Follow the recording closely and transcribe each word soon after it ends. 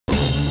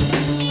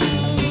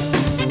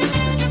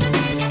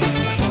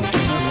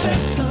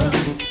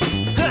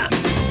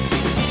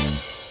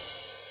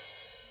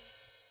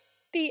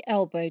The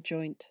elbow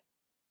joint.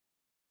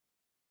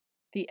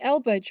 The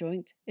elbow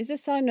joint is a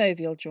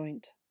synovial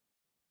joint.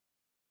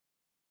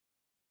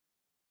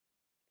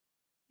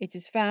 It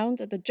is found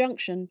at the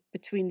junction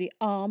between the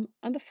arm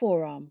and the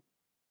forearm.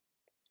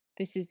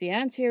 This is the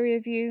anterior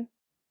view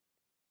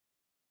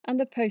and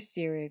the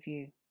posterior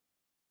view.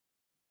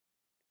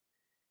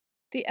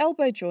 The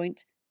elbow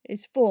joint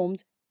is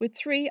formed with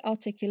three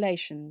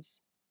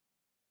articulations.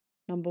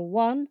 Number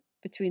 1,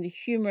 between the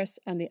humerus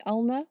and the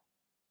ulna.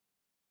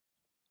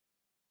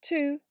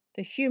 2,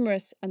 the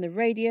humerus and the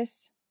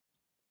radius.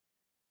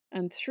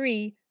 And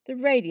 3, the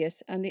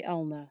radius and the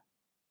ulna.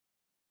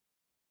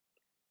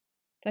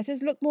 Let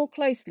us look more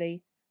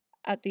closely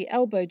at the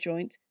elbow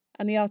joint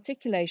and the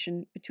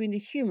articulation between the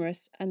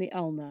humerus and the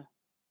ulna.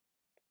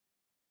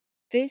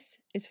 This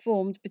is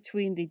formed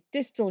between the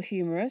distal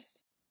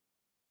humerus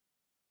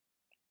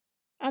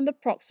and the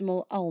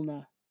proximal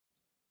ulna.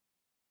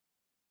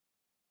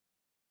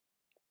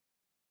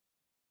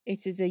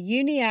 It is a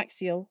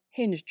uniaxial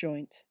hinge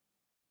joint.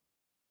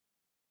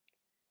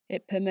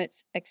 It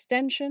permits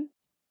extension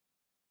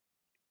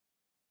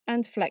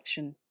and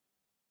flexion.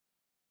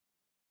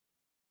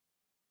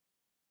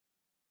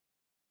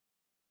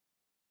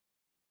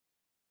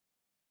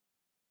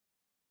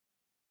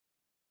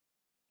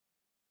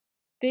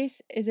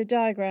 This is a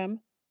diagram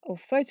or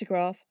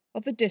photograph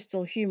of the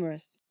distal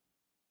humerus.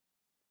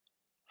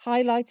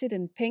 Highlighted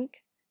in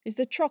pink is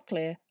the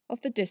trochlea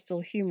of the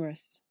distal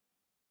humerus.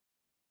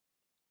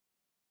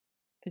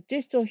 The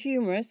distal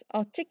humerus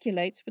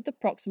articulates with the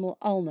proximal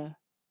ulna.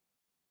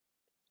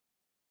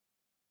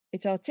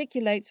 It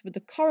articulates with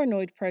the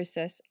coronoid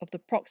process of the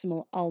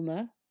proximal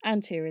ulna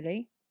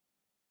anteriorly,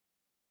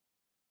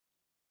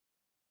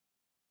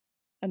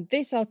 and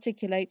this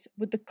articulates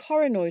with the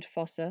coronoid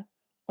fossa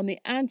on the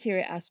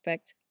anterior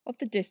aspect of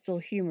the distal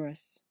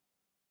humerus.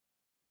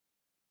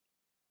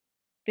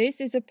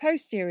 This is a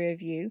posterior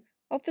view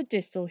of the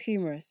distal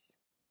humerus.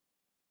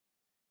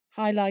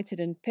 Highlighted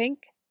in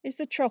pink is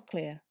the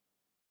trochlea.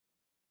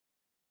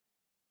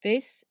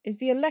 This is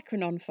the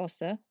olecranon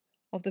fossa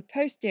of the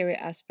posterior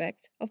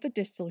aspect of the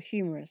distal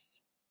humerus.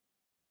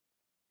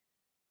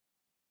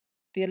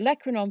 The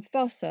olecranon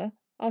fossa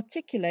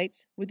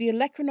articulates with the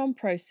olecranon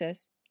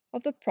process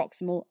of the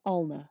proximal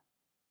ulna.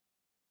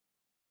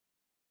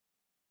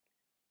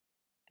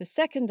 The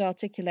second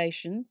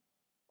articulation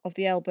of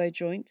the elbow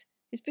joint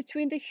is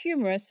between the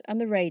humerus and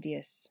the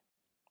radius.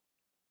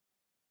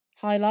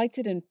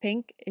 Highlighted in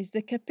pink is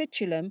the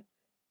capitulum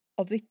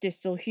of the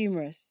distal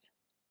humerus.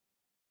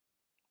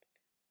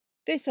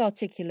 This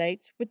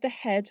articulates with the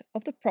head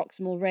of the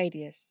proximal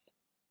radius.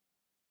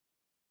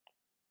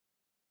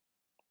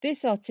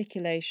 This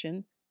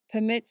articulation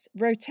permits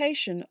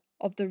rotation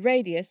of the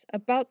radius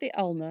about the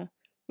ulna,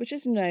 which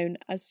is known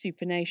as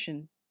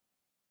supination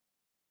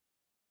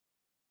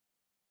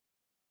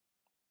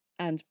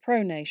and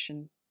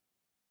pronation.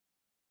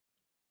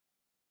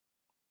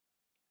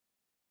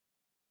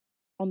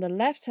 On the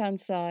left-hand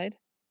side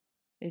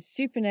is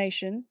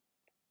supination,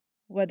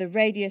 where the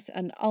radius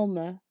and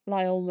ulna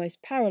lie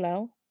almost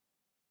parallel,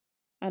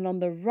 and on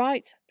the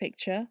right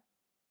picture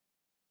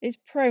is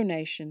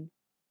pronation,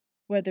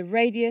 where the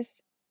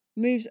radius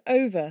moves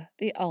over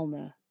the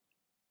ulna.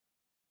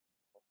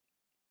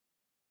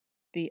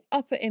 The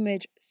upper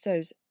image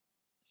shows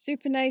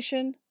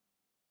supination,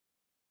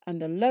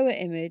 and the lower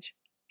image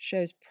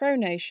shows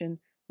pronation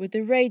with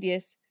the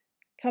radius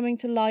coming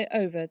to lie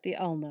over the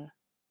ulna.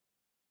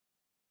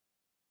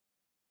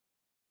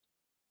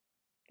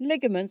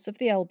 Ligaments of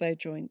the elbow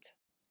joint.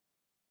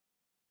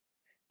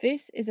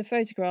 This is a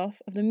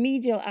photograph of the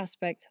medial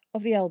aspect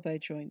of the elbow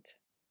joint.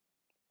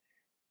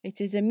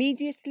 It is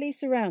immediately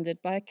surrounded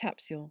by a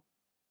capsule.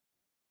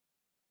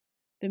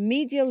 The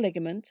medial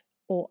ligament,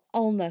 or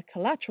ulnar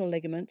collateral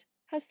ligament,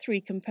 has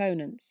three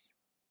components.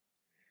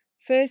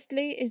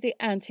 Firstly is the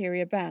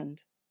anterior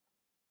band.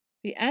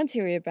 The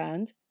anterior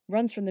band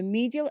runs from the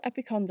medial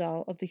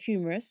epicondyle of the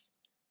humerus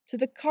to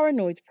the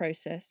coronoid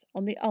process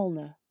on the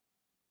ulna.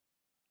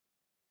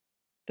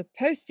 The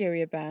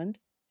posterior band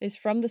is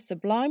from the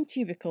sublime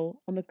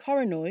tubercle on the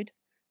coronoid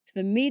to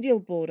the medial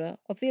border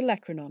of the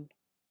olecranon.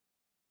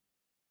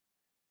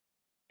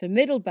 The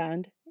middle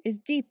band is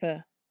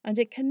deeper and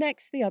it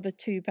connects the other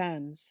two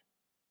bands.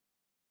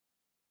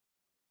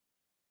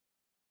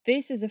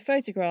 This is a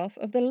photograph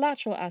of the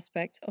lateral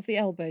aspect of the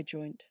elbow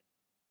joint.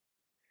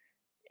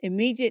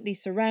 Immediately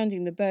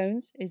surrounding the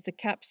bones is the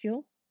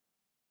capsule.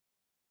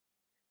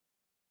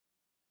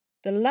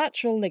 The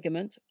lateral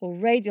ligament or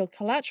radial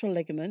collateral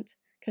ligament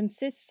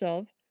consists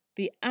of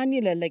the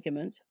annular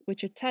ligament,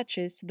 which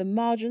attaches to the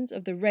margins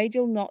of the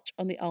radial notch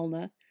on the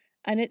ulna,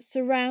 and it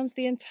surrounds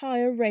the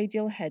entire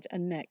radial head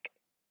and neck.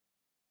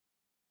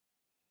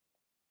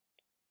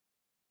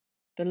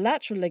 The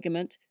lateral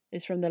ligament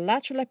is from the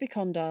lateral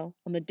epicondyle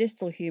on the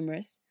distal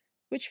humerus,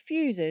 which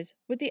fuses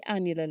with the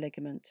annular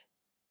ligament.